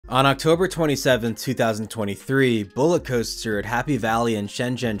On October 27, 2023, Bullet Coaster at Happy Valley in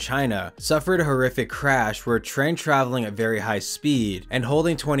Shenzhen, China, suffered a horrific crash where a train traveling at very high speed and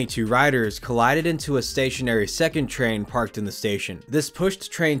holding 22 riders collided into a stationary second train parked in the station. This pushed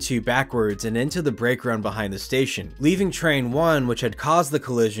Train 2 backwards and into the brake run behind the station, leaving Train 1, which had caused the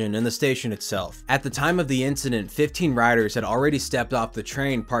collision, in the station itself. At the time of the incident, 15 riders had already stepped off the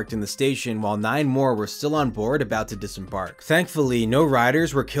train parked in the station, while 9 more were still on board about to disembark. Thankfully, no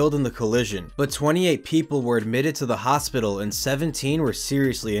riders were killed in the collision, but 28 people were admitted to the hospital and 17 were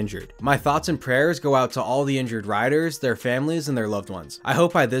seriously injured. My thoughts and prayers go out to all the injured riders, their families, and their loved ones. I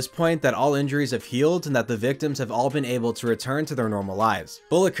hope by this point that all injuries have healed and that the victims have all been able to return to their normal lives.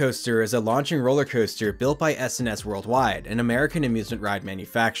 Bullet Coaster is a launching roller coaster built by S&S Worldwide, an American amusement ride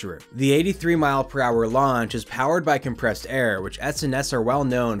manufacturer. The 83-mile-per-hour launch is powered by compressed air, which S&S are well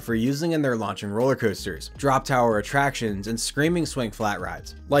known for using in their launching roller coasters, drop tower attractions, and screaming swing flat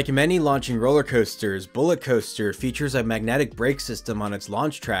rides. Like many launching roller coasters, Bullet Coaster features a magnetic brake system on its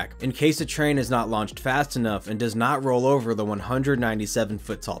launch track in case a train is not launched fast enough and does not roll over the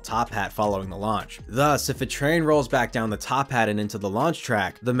 197-foot tall top hat following the launch. Thus, if a train rolls back down the top hat and into the launch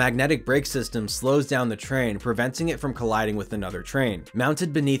track, the magnetic brake system slows down the train, preventing it from colliding with another train.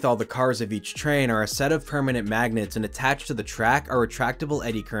 Mounted beneath all the cars of each train are a set of permanent magnets, and attached to the track are retractable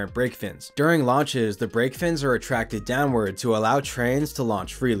eddy current brake fins. During launches, the brake fins are attracted downward to allow trains to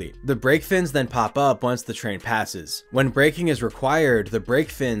launch freely. The brake fins then pop up once the train passes. When braking is required, the brake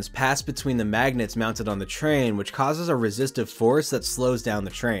fins pass between the magnets mounted on the train, which causes a resistive force that slows down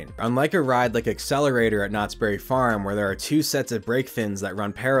the train. Unlike a ride like Accelerator at Knott's Berry Farm, where there are 2 sets of brake fins that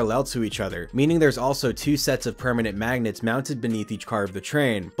run parallel to each other, meaning there's also 2 sets of permanent magnets mounted beneath each car of the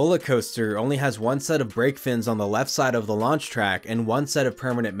train, Bullet Coaster only has 1 set of brake fins on the left side of the launch track and 1 set of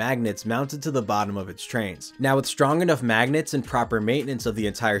permanent magnets mounted to the bottom of its trains. Now, with strong enough magnets and proper maintenance of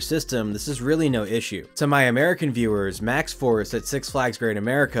the entire system, this is really no issue. To my American viewers, Max Force at Six Flags Great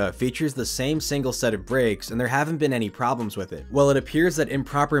America features the same single set of brakes and there haven't been any problems with it. Well, it appears that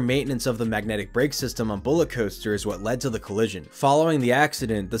improper maintenance of the magnetic brake system on Bullet Coaster is what led to the collision. Following the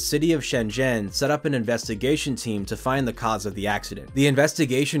accident, the city of Shenzhen set up an investigation team to find the cause of the accident. The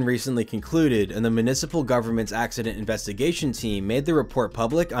investigation recently concluded, and the municipal government's accident investigation team made the report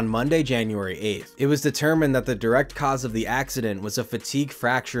public on Monday, January 8th. It was determined that the direct cause of the accident was a fatigue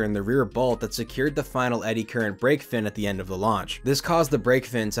fracture in the rear bolt that secured the final eddy current brake fin at the end of the launch. This caused the brake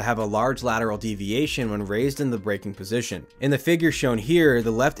fin to have a large lateral deviation when raised in the braking position. In the figure shown here, the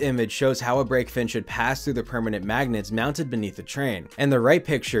left image shows how a brake fin should pass through the permanent magnets mounted beneath the train, and the right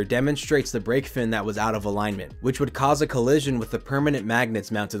picture demonstrates the brake fin that was out of alignment, which would cause a collision with the permanent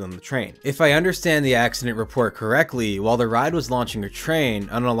magnets mounted on the train. If I understand the accident report correctly, while the ride was launching a train,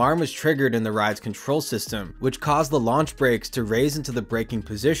 an alarm was triggered in the ride's control system, which caused the launch brakes to raise into the braking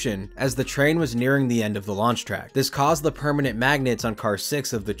position as the train was nearing the end of the launch track. This caused the permanent magnets on car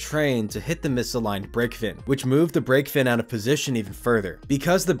 6 of the train to hit the misaligned brake fin, which moved the brake fin out of position even further.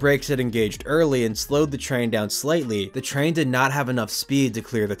 Because the brakes had engaged early and slowed the train down slightly, the train did not have enough speed to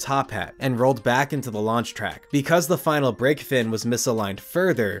clear the top hat and rolled back into the launch track. Because the final brake fin was misaligned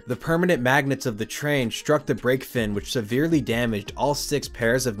further, the permanent magnets of the train struck the brake fin, which severely damaged all 6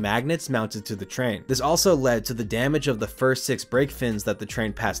 pairs of magnets mounted to the train. This also led to the damage of the first 6 brake fins that the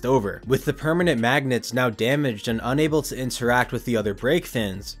train passed over. With the permanent magnets now damaged and unable to interact with the other brake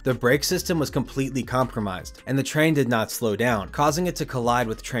fins, the brake system was completely compromised, and the train did not slow down, causing it to collide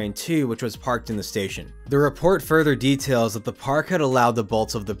with Train 2, which was parked in the station. The report further details that the park had allowed the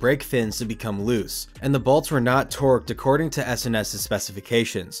bolts of the brake fins to become loose, and the bolts were not torqued according to S&S's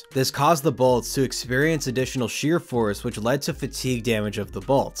specifications. This caused the bolts to experience additional shear force, which led to fatigue damage of the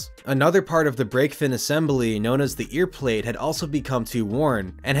bolts. Another part of the brake fin assembly, known as the ear plate, had also become too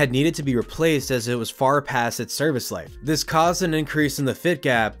worn and had needed to be replaced as it was far past its service life. This caused an increase in the fit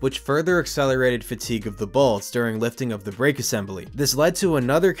gap, which further accelerated fatigue of the bolts during lifting of the brake assembly. This led to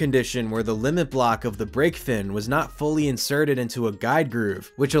another condition where the limit block of the brake fin was not fully inserted into a guide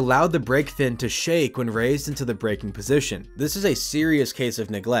groove, which allowed the brake fin to shake when raised into the braking position. This is a serious case of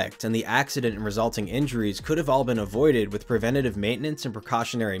neglect, and the accident and resulting injuries could have all been avoided with preventative maintenance and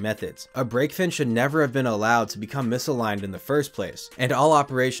precautionary methods. A brake fin should never have been allowed to become misaligned in the first place, and all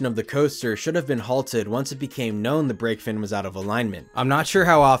operation of the coaster should have been halted once it became known the brake fin was out of alignment. I'm not sure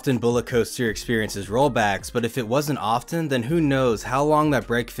how often Bullet Coaster experiences rollbacks, but if it wasn't often, then who knows how long that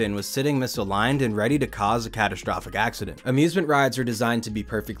brake fin was sitting misaligned and ready to cause a catastrophic accident. Amusement rides are designed to be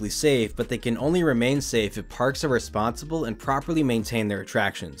perfectly safe, but they can only remain safe if parks are responsible and properly maintain their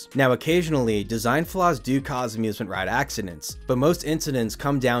attractions. Now, occasionally, design flaws do cause amusement ride accidents, but most incidents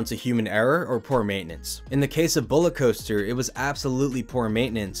come down to human error or poor maintenance. In the case of Bullet Coaster, it was absolutely poor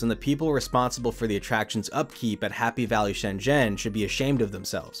maintenance, and the people responsible for the attraction's upkeep at Happy Valley Shenzhen should be ashamed of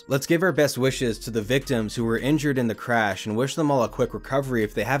themselves. Let's give our best wishes to the victims who were injured in the crash and wish them all a quick recovery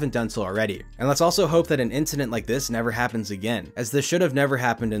if they haven't done so already. And let's also hope that an incident like this never happens again, as this should have never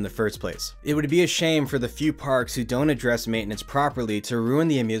happened in the first place. It would be a shame for the few parks who don't address maintenance properly to ruin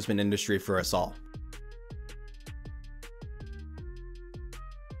the amusement industry for us all.